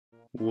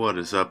What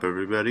is up,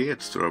 everybody?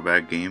 It's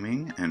Throwback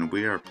Gaming, and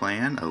we are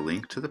playing A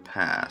Link to the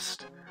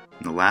Past.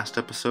 In the last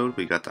episode,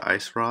 we got the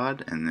ice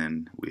rod, and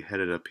then we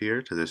headed up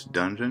here to this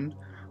dungeon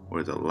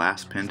where the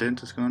last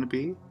pendant is going to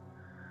be.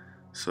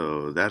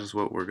 So that is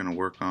what we're going to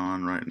work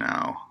on right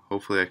now.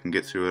 Hopefully I can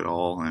get through it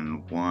all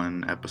in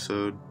one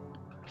episode,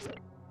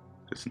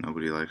 because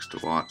nobody likes to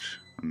watch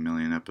a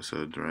million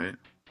episodes, right?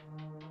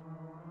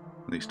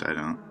 At least I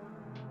don't.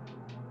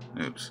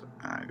 Oops,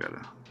 I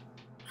gotta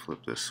flip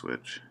this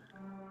switch.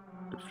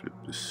 Flip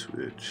the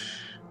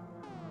switch.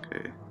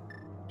 Okay.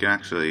 You can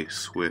actually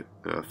flip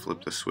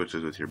the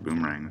switches with your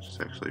boomerang, which is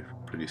actually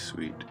pretty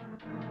sweet.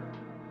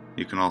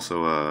 You can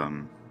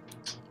also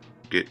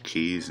get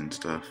keys and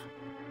stuff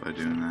by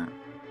doing that.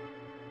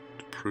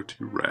 It's pretty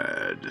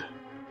rad.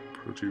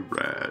 Pretty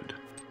rad.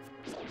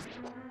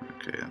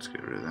 Okay, let's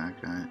get rid of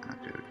that guy.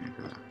 Okay, we can't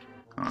go that.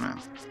 Oh no.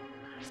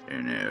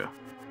 Oh no.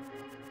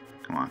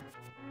 Come on.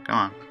 Come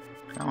on.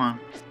 Come on.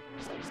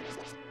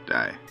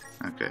 Die.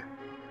 Okay.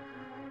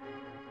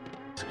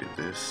 Let's get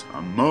this.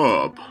 A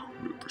mob.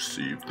 We've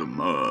received the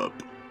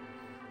map.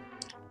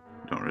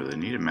 Don't really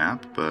need a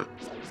map, but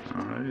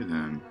alrighty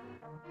then.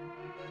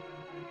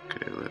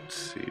 Okay, let's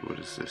see. What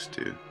does this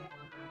do?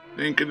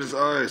 Link in his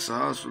eyes,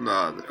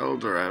 Shoutout, the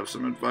Elder. I have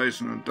some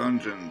advice in the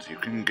dungeons. You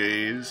can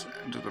gaze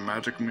into the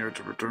magic mirror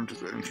to return to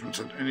the entrance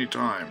at any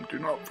time. Do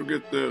not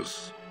forget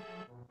this.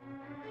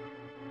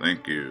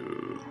 Thank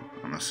you.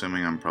 I'm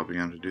assuming I'm probably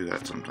going to do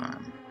that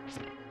sometime.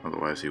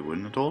 Otherwise, he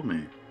wouldn't have told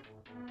me.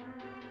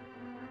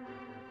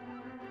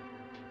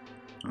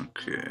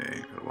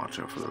 Okay, gotta watch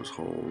out for those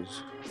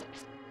holes.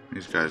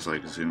 These guys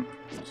like zoom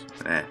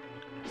in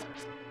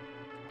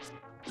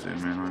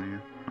on you.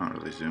 Not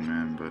really zoom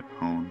in, but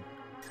hone.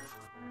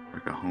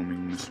 Like a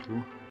homing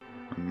missile.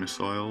 A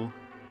missile.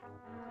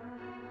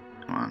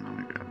 Come on, let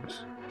me grab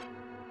this.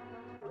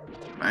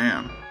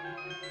 Bam!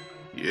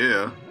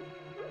 Yeah!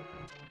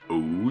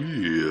 Oh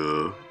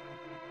yeah!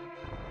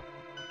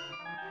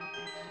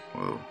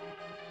 Whoa.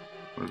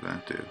 What did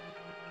that do?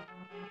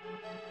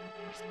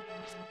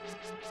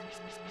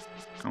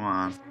 Come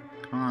on.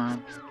 Come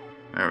on.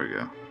 There we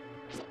go.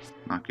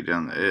 Knock you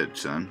down the edge,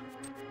 son.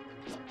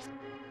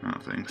 I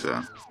don't think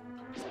so.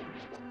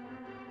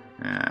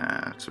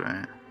 Yeah, that's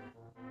right.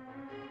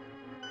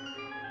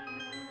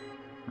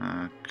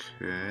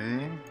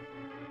 Okay.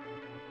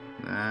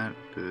 That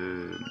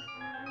did...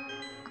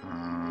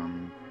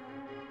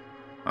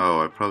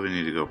 Oh, I probably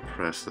need to go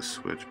press the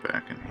switch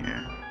back in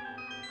here.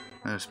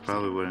 That's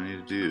probably what I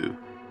need to do.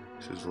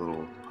 This is a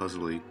little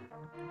puzzly.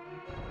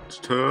 It's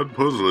tad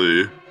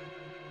puzzly.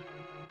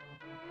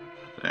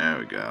 There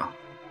we go.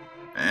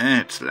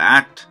 And it's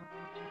locked.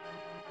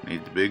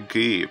 Need the big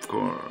key, of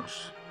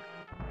course.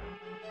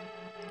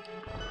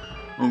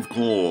 Of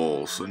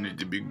course, I need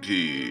the big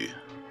key.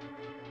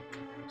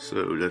 So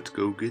let's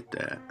go get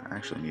that. I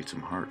actually need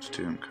some hearts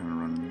too. I'm kind of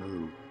running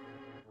low.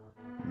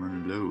 I'm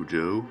running low,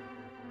 Joe.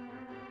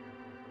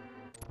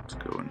 Let's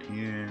go in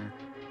here.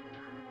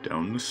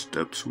 Down the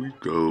steps we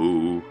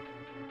go.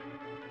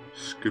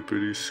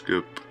 Skippity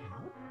skip.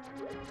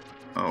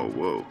 Oh,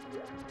 whoa.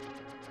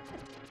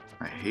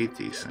 I hate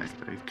these things.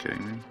 Are you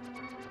kidding me?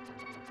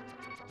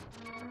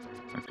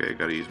 Okay, I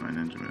gotta use my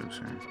ninja moves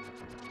here.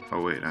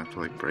 Oh wait, I have to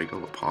like break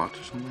all the pots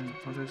or something?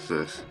 What is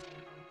this?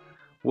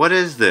 What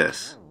is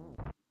this?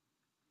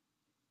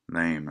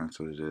 Lame, that's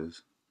what it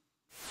is.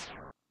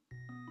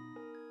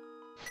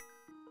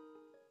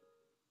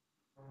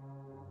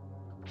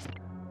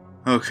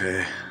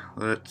 Okay,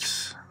 let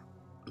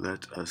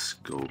us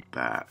go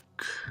back.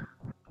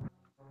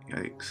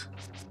 Yikes.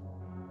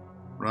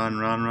 Run,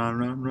 run, run,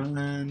 run,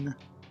 run.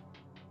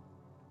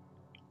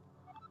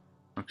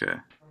 Okay,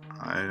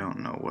 I don't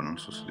know what I'm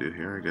supposed to do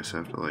here. I guess I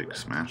have to like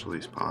smash all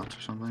these pots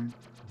or something.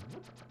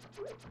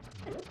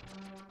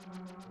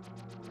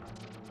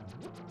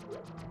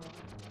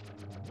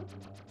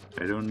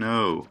 I don't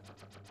know.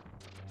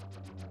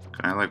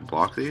 Can I like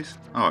block these?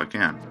 Oh, I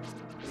can.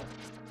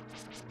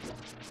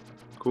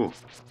 Cool.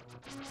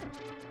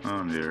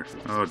 Oh dear.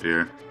 Oh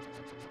dear.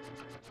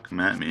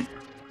 Come at me.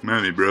 Come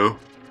at me, bro.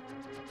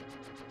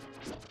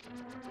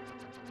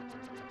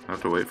 I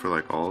have to wait for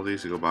like all of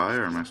these to go by,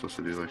 or am I supposed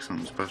to do like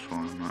something special?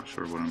 I'm not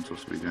sure what I'm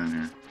supposed to be doing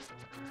here.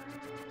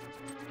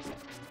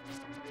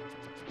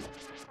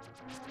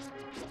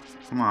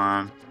 Come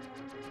on.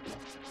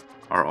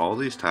 Are all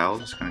these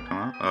tiles just gonna come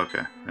up?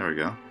 Okay, there we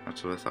go.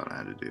 That's what I thought I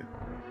had to do.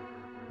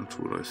 That's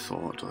what I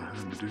thought I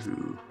had to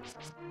do.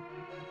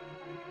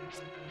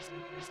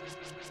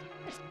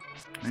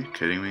 Are you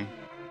kidding me?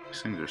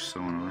 These things are so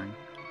annoying.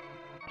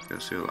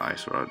 Gotta see what the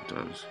ice rod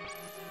does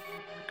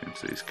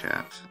against these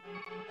cats.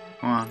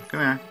 Come on, come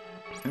here.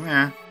 Come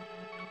here.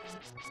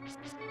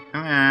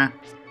 Come here.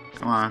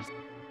 Come on.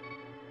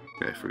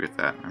 Okay, forget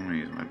that. I'm gonna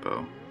use my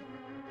bow.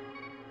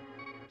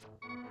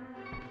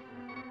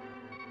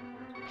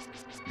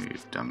 You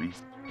dummy.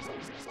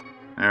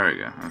 There we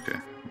go. Okay.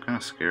 I'm kind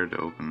of scared to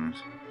open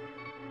this.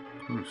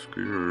 I'm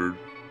scared.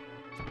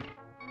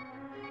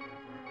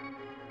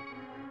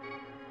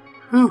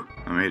 Whew!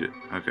 I made it.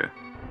 Okay.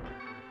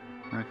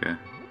 Okay.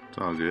 It's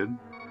all good.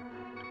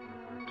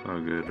 It's all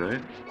good,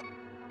 right?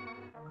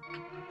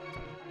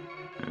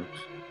 Oops.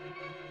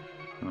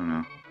 Oh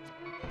no.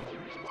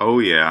 Oh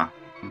yeah.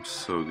 I'm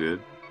so good.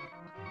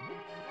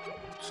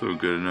 So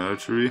good in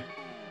archery.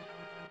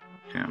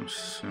 Okay, I'm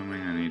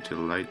assuming I need to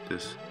light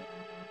this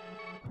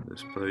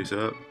place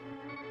up.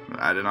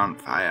 Light it on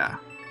fire.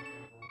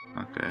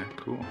 Okay,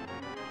 cool.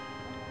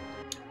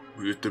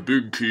 We get the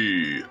big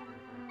key.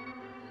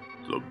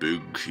 The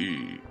big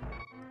key.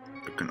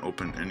 It can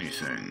open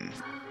anything.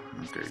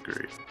 Okay,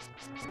 great.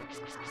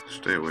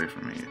 Stay away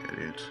from me, you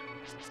idiots.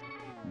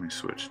 Let me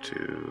switch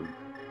to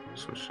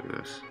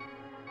this.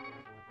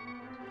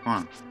 Come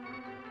on.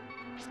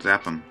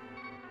 Zap him.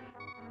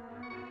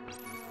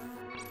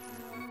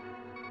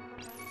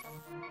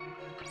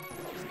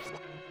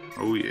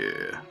 Oh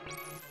yeah.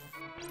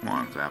 Come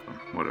on, zap him.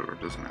 Whatever,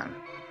 it doesn't matter.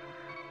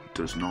 It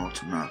does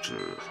not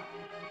matter.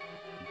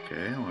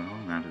 Okay, well,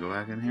 I'm gonna have to go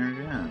back in here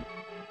again.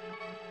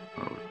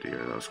 Oh dear,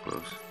 that was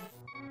close.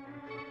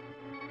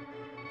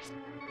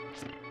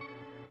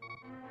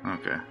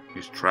 Okay,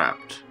 he's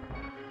trapped.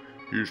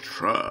 He's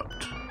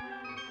trapped.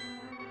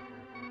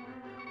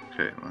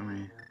 Okay, let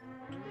me...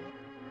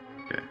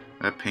 Okay,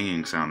 that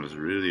pinging sound is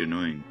really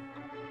annoying.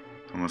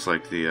 Almost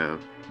like the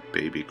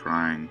baby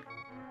crying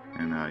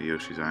in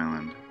Yoshi's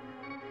Island.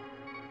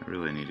 I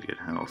really need to get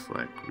health,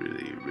 like,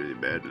 really, really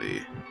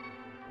badly.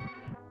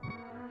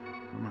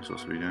 What am I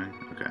supposed to be doing?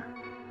 Okay.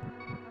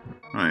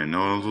 I didn't know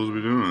what I'm supposed to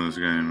be doing in this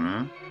game,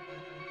 man.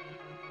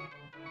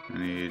 I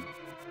need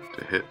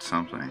to hit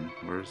something.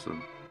 Where's the...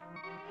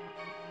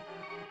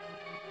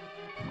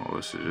 Oh,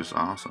 this is just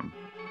awesome.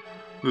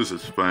 This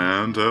is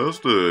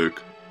fantastic!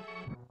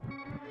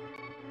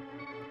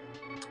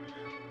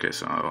 Okay,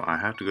 so I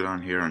have to go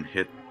down here and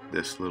hit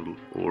this little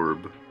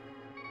orb.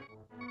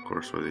 Of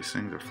course, where these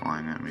things are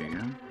flying at me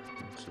again.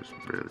 This is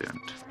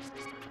brilliant.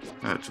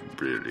 That's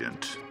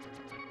brilliant.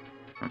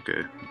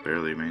 Okay,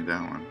 barely made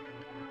that one.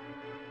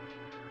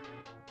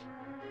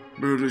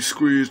 Barely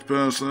squeezed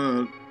past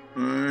that.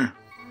 Eh?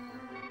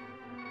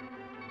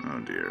 Oh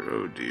dear,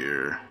 oh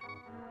dear.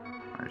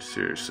 I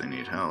seriously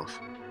need health.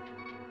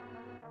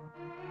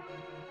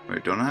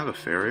 Wait, don't I have a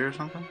fairy or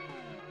something?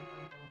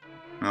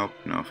 Nope,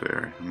 no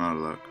fairy. I'm out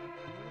of luck.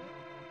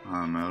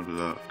 I'm out of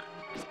luck.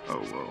 Oh,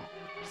 whoa.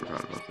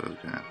 Forgot about those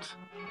cats.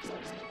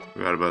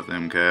 Forgot about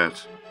them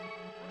cats.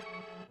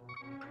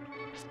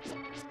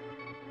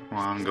 Come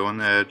on, go on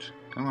the edge.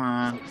 Come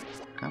on.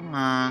 Come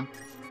on.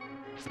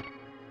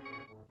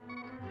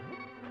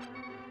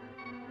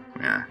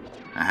 Come here.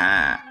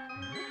 Aha.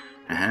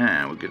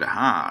 Aha, we get a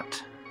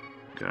heart.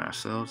 Got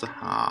ourselves a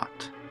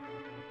heart.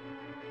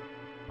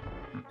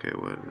 Okay,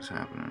 what is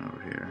happening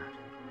over here?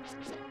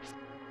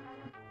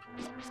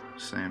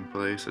 Same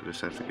place, I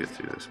just have to get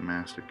through this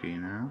master key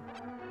now.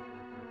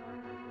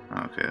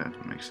 Okay,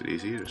 that makes it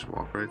easy, just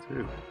walk right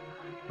through.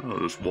 Oh,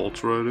 just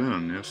waltz right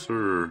in, yes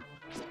sir.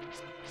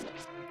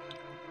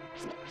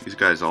 These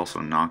guys also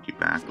knock you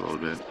back a little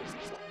bit,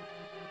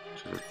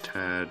 which is a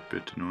tad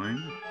bit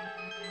annoying.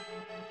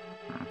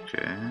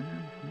 Okay,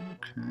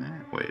 okay.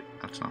 Wait,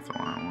 that's not the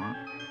one I want.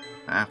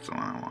 That's the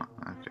one I want,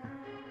 okay.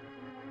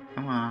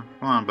 Come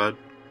on, bud.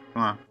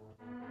 Come on.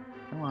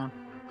 Come on.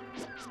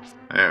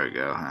 There we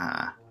go,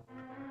 haha.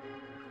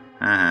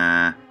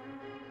 Haha.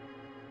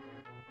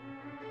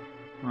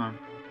 Come on.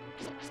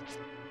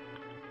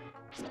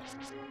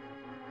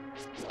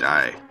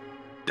 Die.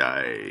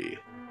 Die.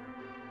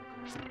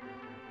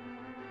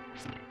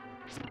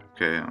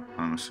 Okay,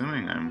 I'm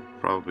assuming I'm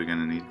probably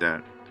gonna need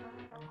that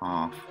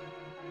off.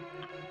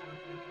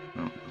 I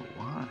don't know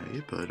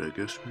why, but I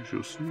guess we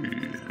shall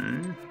see,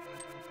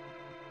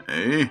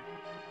 eh? Eh?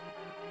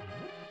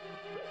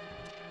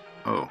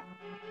 Oh.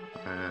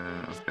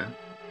 Okay.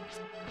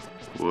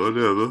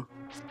 Whatever.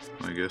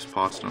 I guess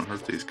pots don't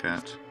hurt these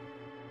cats.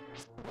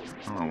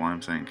 I don't know why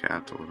I'm saying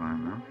cats all the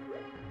time now.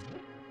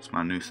 It's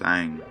my new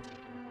thing.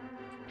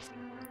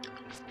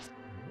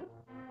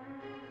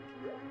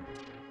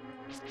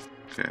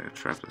 Okay,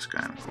 trap this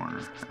guy in the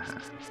corner.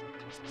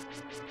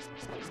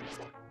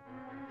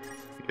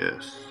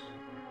 Yes.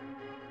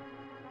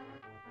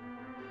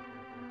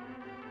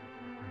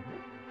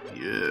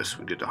 Yes,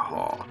 we get a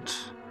heart.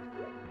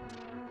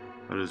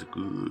 That is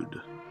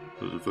good.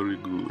 That is very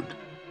good.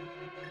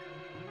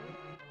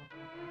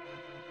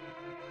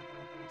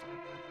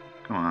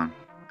 Come on.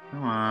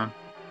 Come on.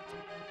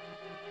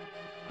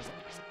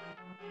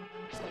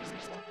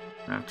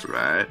 That's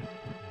right.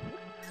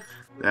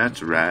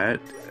 That's right.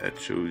 That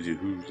shows you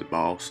who the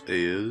boss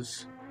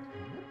is.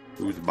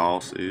 Who the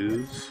boss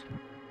is.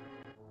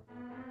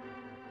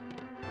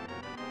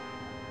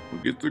 We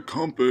get the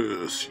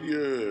compass.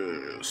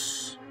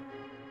 Yes.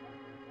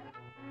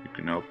 You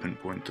can now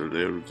pinpoint the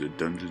lair of the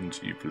dungeon's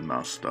evil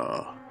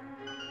master.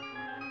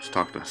 Let's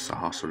talk to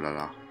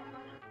Sahasrara.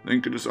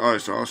 Link in his eye,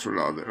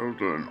 Sahasrara, the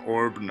elder, an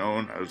orb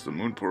known as the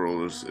Moon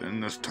Pearl, is in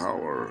this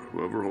tower.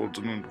 Whoever holds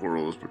the Moon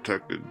Pearl is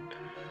protected,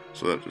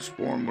 so that his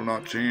form will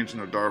not change in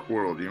the dark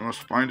world. You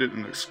must find it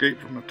and escape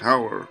from the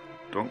tower.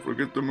 Don't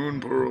forget the Moon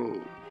Pearl.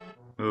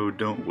 Oh,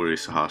 don't worry,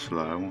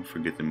 Sahasrara. I won't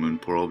forget the Moon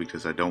Pearl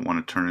because I don't want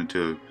to turn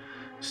into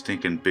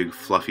Stinking big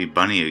fluffy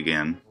bunny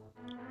again.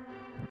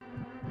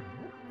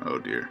 Oh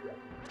dear.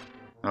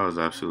 That was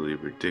absolutely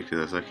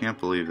ridiculous. I can't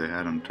believe they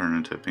had him turn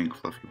into a pink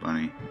fluffy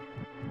bunny.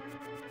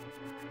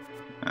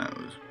 That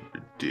was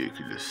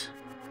ridiculous.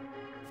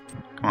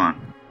 Come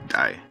on.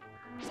 Die.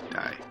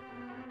 Die.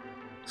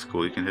 It's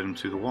cool you can hit him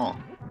through the wall.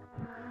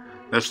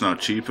 That's not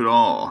cheap at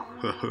all.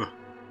 I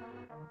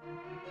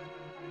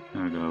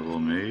got a little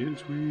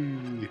maze.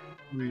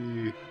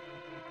 Wee.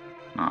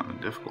 Not a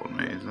difficult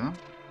maze though.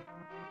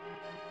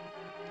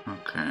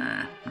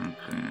 Okay.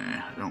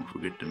 Don't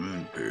forget the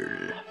moon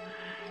pearl.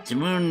 The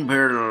moon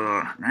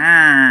pearl.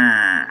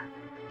 Ah.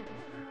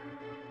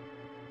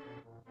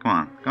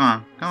 Come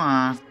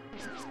on.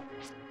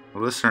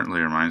 Well, this certainly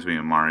reminds me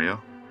of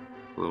Mario.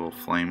 A little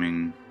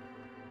flaming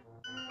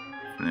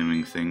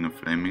thing of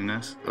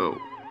flamingness.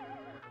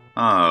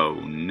 Oh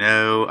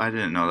no, I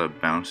didn't know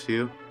that bounced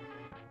you.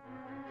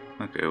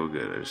 Okay, well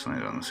good, I just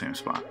landed on the same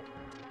spot.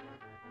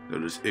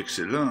 That is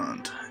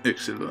excellent.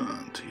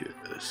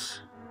 Yes.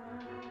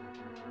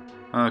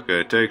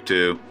 Okay, take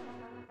two.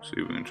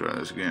 See if we can try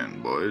this again,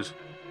 boys.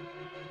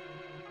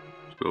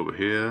 Let's go over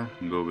here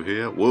and go over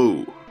here.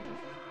 Whoa,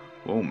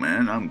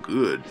 man, I'm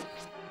good.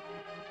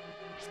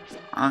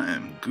 I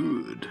am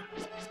good.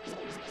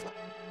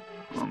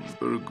 I'm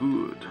very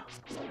good.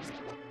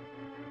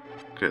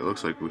 Okay, it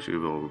looks like we should be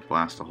able to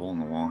blast a hole in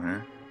the wall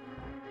here.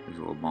 These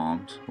little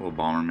bombs, little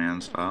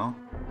Bomberman style.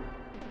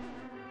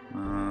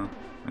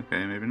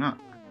 Okay, maybe not.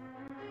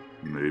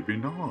 Maybe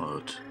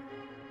not.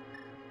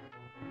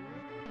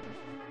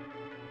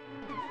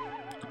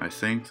 I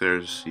think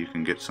you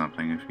can get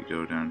something if you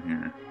go down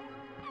here.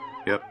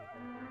 Yep.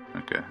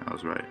 Okay, I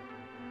was right.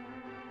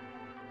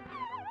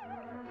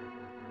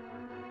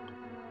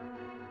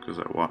 Because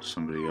I watched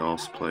somebody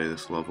else play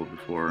this level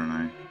before and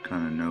I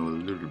kind of know a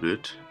little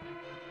bit.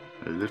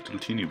 A little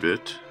teeny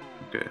bit.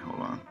 Okay,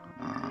 hold on.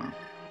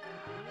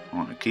 I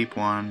want to keep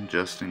one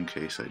just in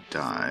case I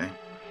die.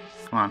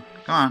 Come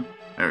on.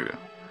 There we go.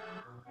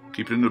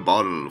 Keep it in the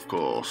bottle, of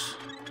course.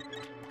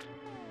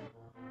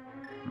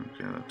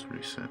 Okay, let's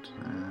reset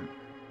that.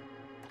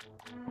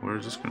 Where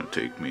is this going to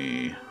take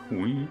me?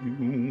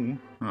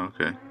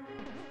 Okay.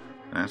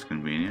 That's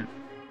convenient.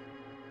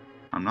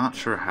 I'm not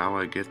sure how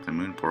I get the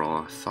moon portal.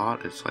 I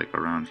thought it's like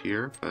around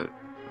here, but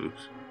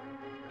oops.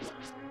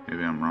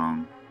 Maybe I'm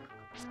wrong.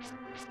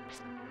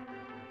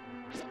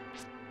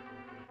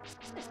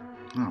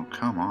 Oh,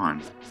 come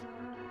on.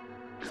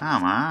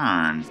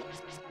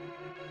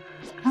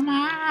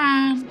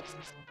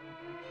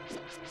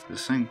 Does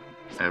this thing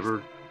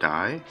ever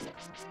die?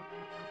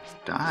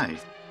 Die.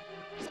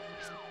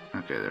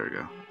 Okay, there we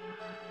go.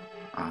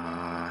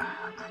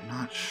 I'm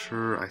not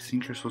sure. I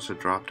think you're supposed to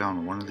drop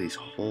down one of these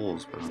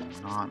holes, but I'm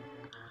not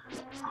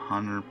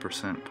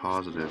 100%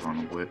 positive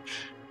on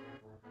which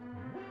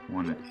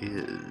one it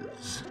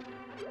is.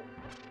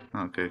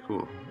 Okay,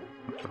 cool.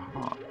 Bunch of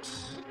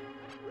hots.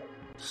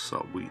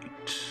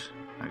 Sweet.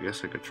 I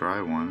guess I could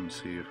try one and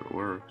see if it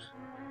works.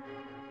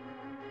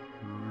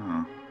 I don't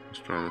know. Let's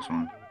try this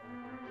one.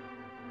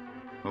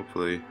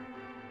 Hopefully.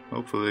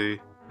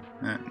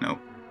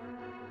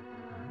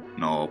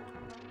 Nope.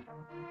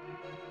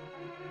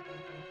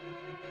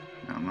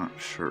 I'm not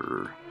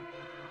sure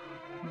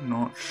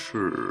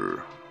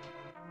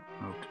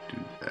how to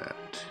do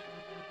that.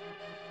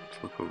 Let's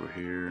look over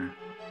here.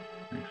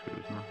 Make sure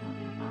there's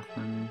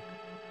nothing.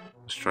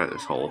 Let's try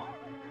this hole.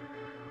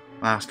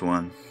 Last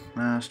one,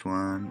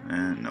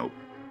 and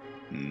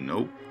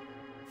nope.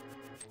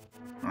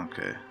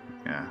 Okay,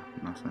 yeah,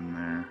 nothing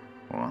there.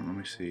 Hold on, let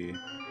me see.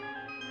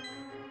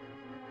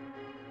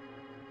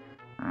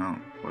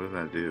 What did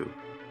that do?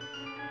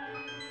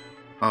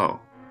 Oh,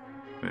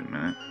 wait a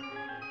minute.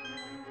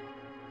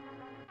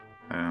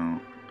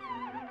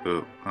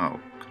 Oh,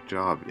 good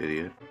job,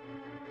 idiot.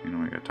 You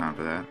know I got time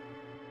for that.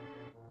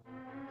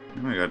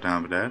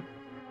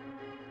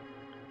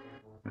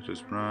 Let's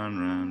just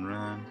run.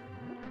 Run.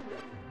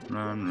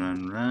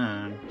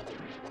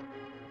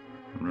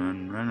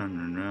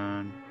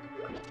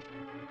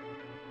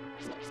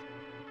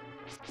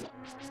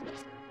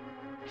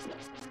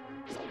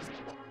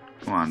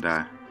 Come on,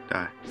 die.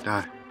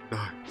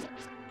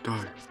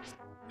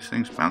 These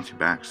things bounce you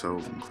back so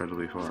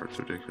incredibly far, it's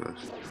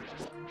ridiculous.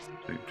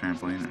 It's like a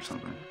trampoline or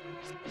something.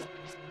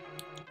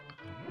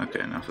 Okay,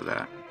 enough of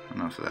that.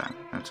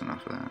 That's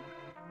enough of that.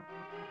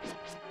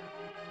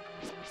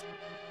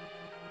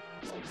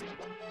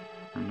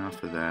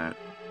 Enough of that.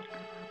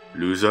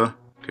 Loser?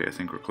 Okay, I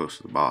think we're close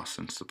to the boss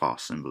since the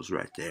boss symbol's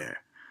right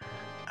there.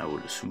 I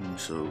would assume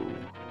so.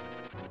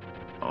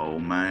 Oh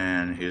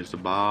man, here's the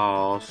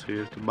boss.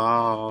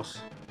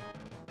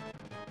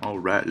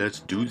 Alright, let's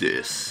do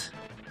this.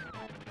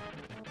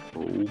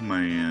 Oh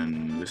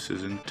man, this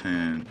is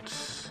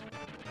intense.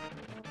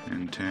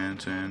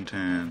 Intense.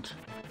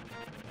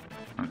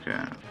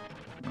 Okay.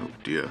 Oh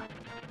dear.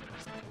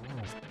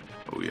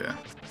 Oh yeah.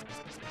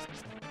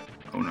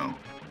 Oh no.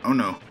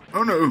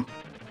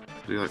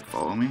 Did he like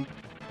follow me?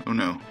 Oh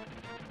no.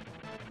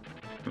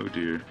 Oh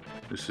dear.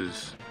 This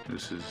is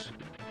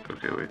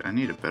okay, wait, I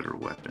need a better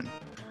weapon.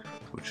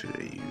 What should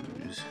I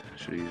use?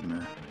 Should I use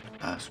my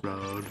ice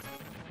rod?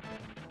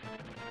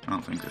 I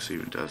don't think this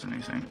even does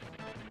anything.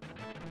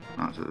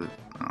 Not to the,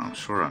 I'm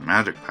short on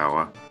magic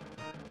power.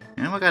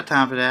 You know, we got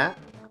time for that.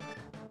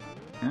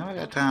 You know, we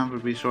got time to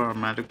be short on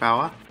magic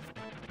power.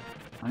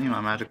 I need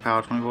my magic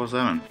power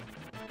 24/7.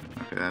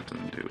 Okay, that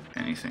doesn't do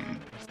anything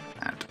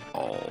at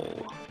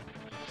all.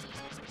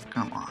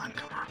 Come on,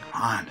 come on,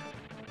 come on.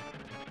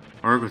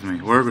 Work with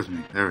me, work with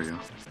me. There we go.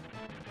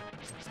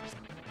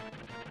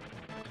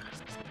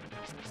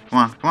 Come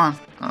on, come on.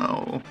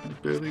 Oh, I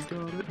barely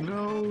got it.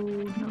 No,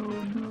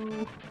 no,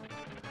 no.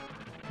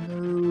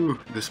 No.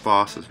 This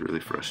boss is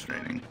really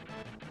frustrating.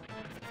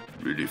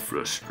 Really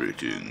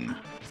frustrating.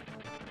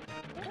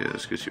 Okay,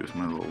 let's get you with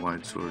my little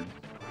wide sword.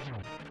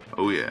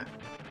 Oh, yeah.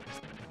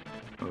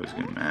 Oh, he's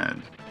getting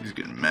mad. He's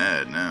getting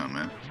mad now,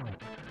 man.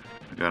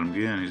 I got him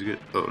again. He's good.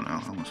 Oh, no.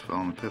 I almost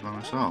fell in the pit by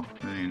myself.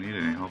 Didn't even need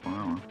any help on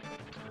that one.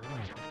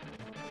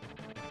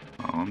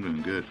 Oh, I'm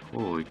doing good.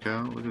 Holy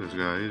cow. Look at this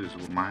guy. He just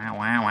wah,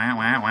 wah, wah,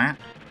 wah, wah.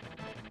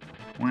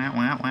 Wah,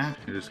 wah, wah.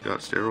 He just got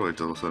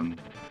steroids all of a sudden.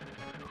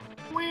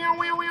 Wah,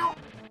 wah, wah.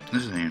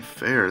 This ain't even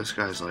fair. This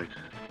guy's like,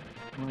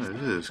 what is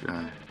this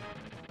guy?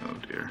 Oh,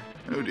 dear.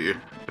 Oh, dear. I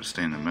gotta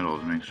stay in the middle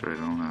to make sure I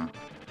don't,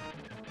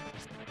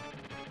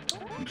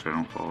 make sure I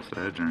don't fall off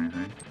the edge or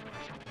anything.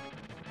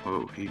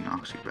 Whoa, he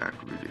knocks you back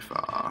really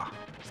far.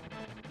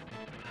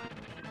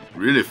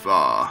 Really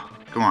far.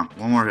 Come on,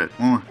 one more hit.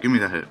 One more. Give me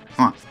that hit.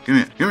 Come on, give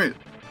me it. Give me it.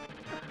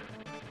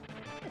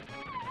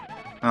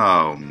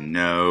 Oh,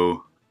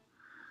 no.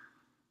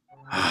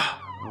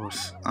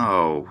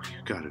 Oh,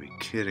 you gotta be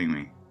kidding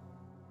me.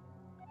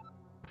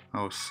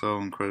 I was so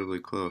incredibly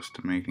close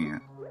to making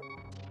it.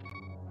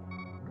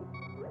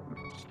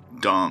 It's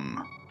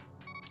dumb.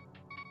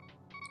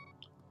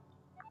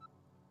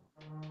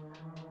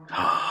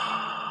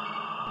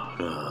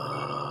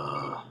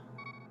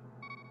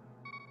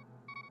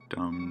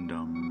 Dumb,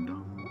 dumb,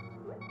 dumb.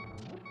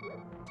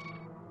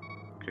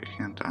 Okay, I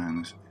can't die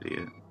on this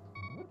idiot.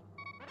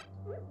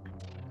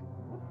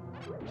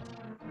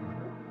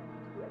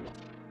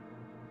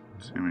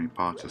 See how many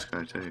pots this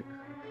guy takes.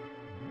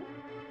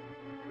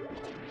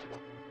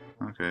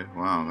 Okay,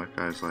 wow, that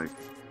guy's like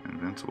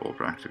invincible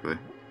practically.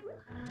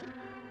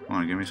 Come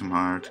on, give me some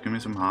hearts, give me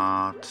some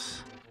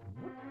hearts.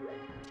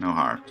 No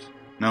hearts,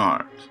 no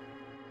hearts.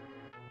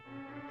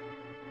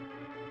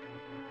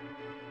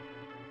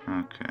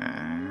 Okay,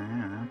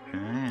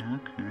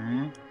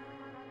 okay.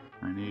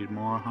 I need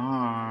more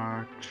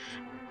hearts.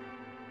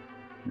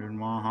 Need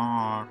more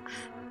hearts.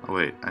 Oh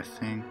wait, I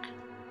think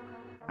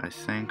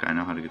I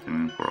know how to get the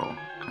moon pearl,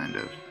 kind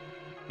of.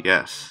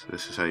 Yes,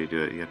 this is how you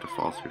do it. You have to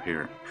fall through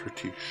here.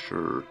 Pretty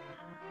sure.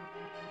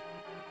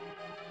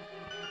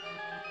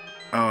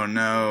 Oh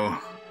no.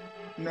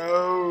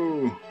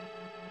 No!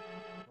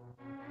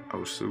 I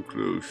was so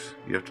close.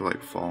 You have to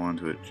like fall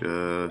into it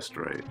just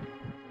right.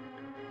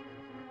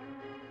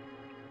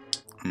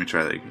 Let me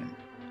try that again.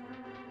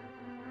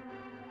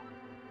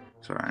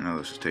 Sorry, I know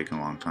this is taking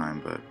a long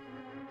time, but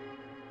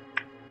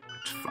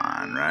it's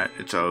fine, right?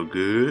 It's all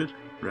good,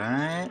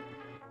 right?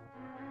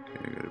 Okay,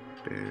 I gotta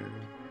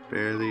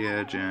barely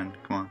edge in.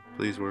 Come on,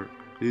 please work.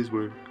 Please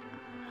work.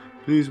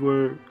 Please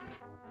work.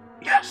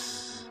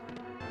 Yes!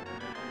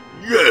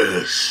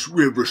 Yes!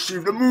 We have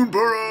received the moon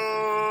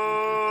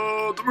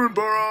pearl! The moon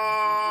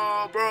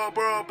pearl!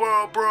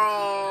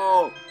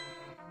 Bro!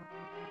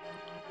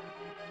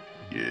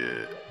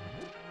 Yeah.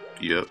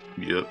 Yep.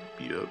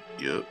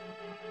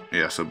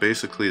 Yeah, so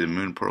basically the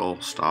moon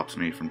pearl stops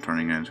me from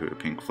turning into a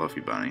pink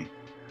fluffy bunny,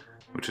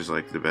 which is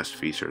like the best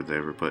feature they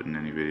ever put in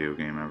any video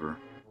game ever.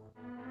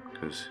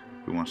 Because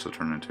who wants to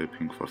turn into a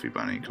pink fluffy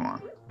bunny? Come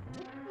on.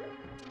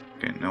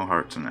 Okay, no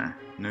hearts in there.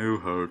 No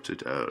hearts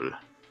at all.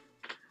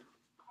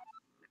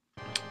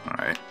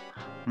 Alright,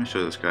 let me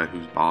show this guy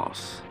who's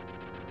boss.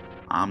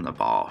 I'm the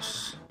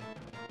boss.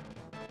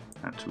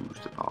 That's who's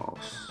the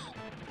boss.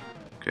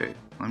 Okay,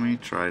 let me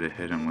try to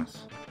hit him with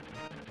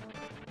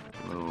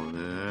a little of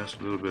this, a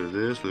little bit of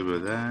this, a little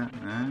bit of that.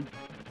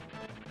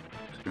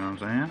 See what I'm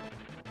saying?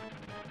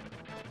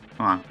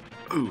 Come on.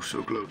 Oh,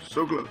 so close,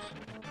 so close.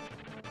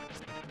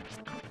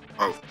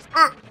 Oh,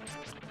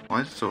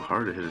 why is it so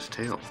hard to hit his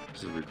tail?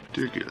 This is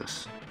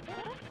ridiculous.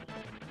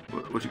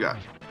 What you got?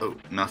 Oh,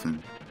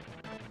 nothing.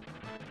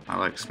 I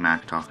like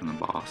smack talking the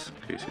boss, in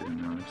case you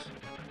didn't notice.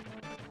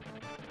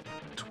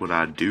 It's what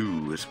I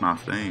do. It's my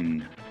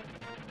thing.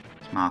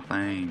 It's my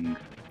thing.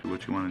 Do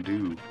what you want to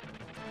do.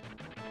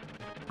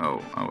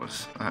 Oh,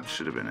 that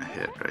should have been a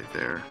hit right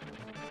there.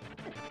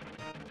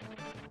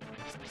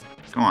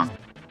 Come on.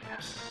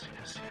 Yes.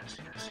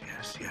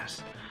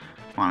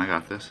 Come on, I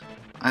got this.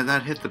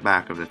 That hit the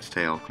back of its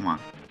tail. Come on.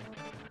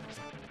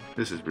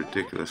 This is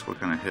ridiculous. What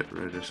kind of hit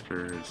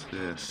register is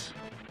this?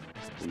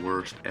 The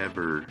worst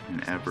ever in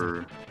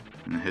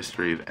the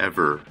history of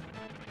ever.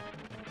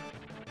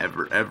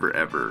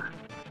 Ever.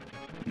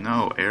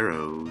 No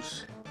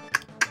arrows.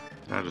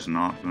 That is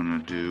not gonna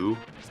do.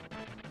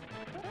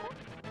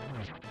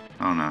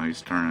 Oh no,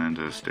 he's turning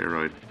into a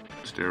steroid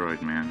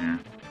man here.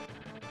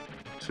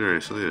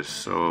 Seriously, this is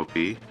so OP.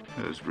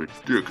 That is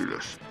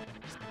ridiculous.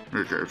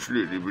 That's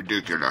absolutely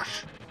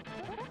ridiculous.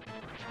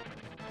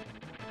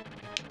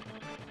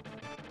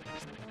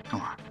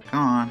 Come on, come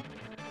on.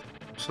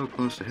 I'm so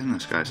close to hitting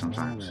this guy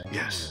sometimes.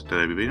 Yes. Did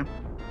I beat him?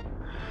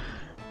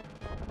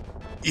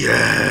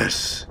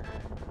 Yes!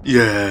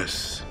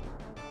 Yes!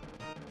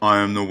 I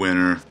am the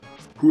winner.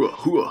 Hooah,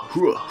 hooah,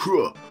 hooah,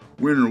 hooah.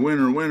 Winner,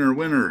 winner, winner,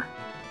 winner.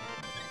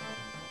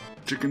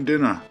 Chicken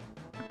dinner.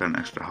 I got an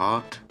extra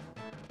heart.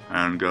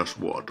 And guess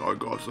what? I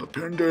got the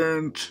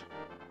pendant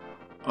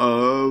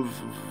of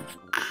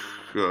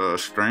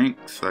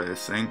strength, I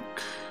think.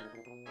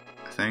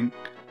 I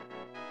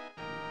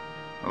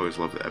always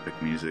love the epic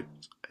music.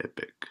 It's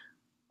epic.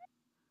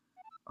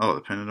 Oh,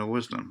 the pendant of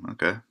wisdom.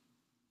 Okay.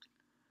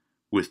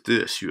 With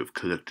this, you have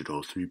collected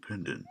all 3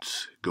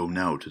 pendants. Go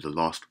now to the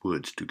Lost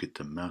Woods to get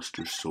the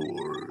Master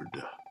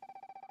Sword.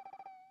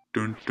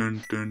 Dun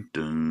dun dun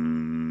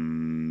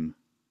dun.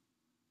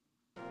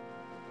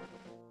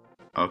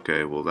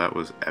 Okay, well that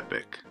was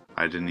epic.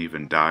 I didn't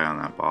even die on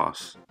that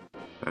boss.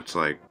 That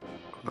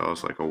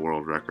was like a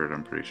world record,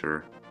 I'm pretty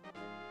sure.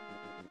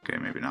 Okay,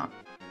 maybe not.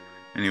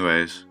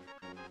 Anyways,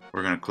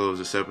 we're gonna close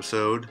this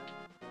episode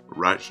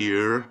right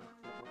here,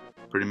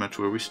 pretty much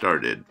where we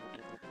started.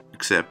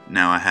 Except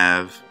now I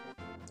have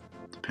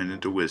the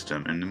Pendant of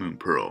Wisdom and the Moon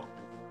Pearl.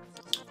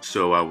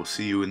 So I will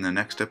see you in the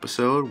next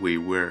episode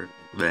where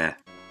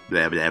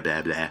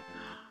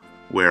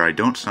I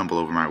don't stumble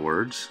over my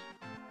words.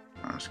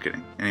 I was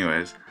kidding.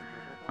 Anyways,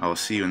 I will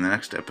see you in the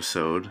next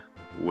episode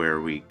where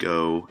we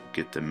go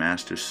get the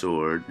Master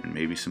Sword and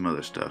maybe some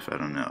other stuff. I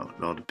don't know.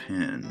 It all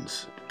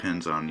depends. It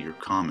depends on your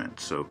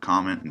comments. So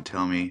comment and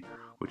tell me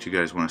what you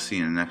guys want to see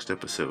in the next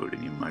episode,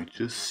 and you might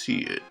just see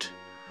it.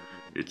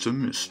 It's a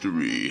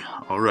mystery.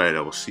 Alright,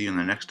 I will see you in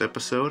the next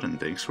episode, and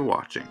thanks for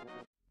watching.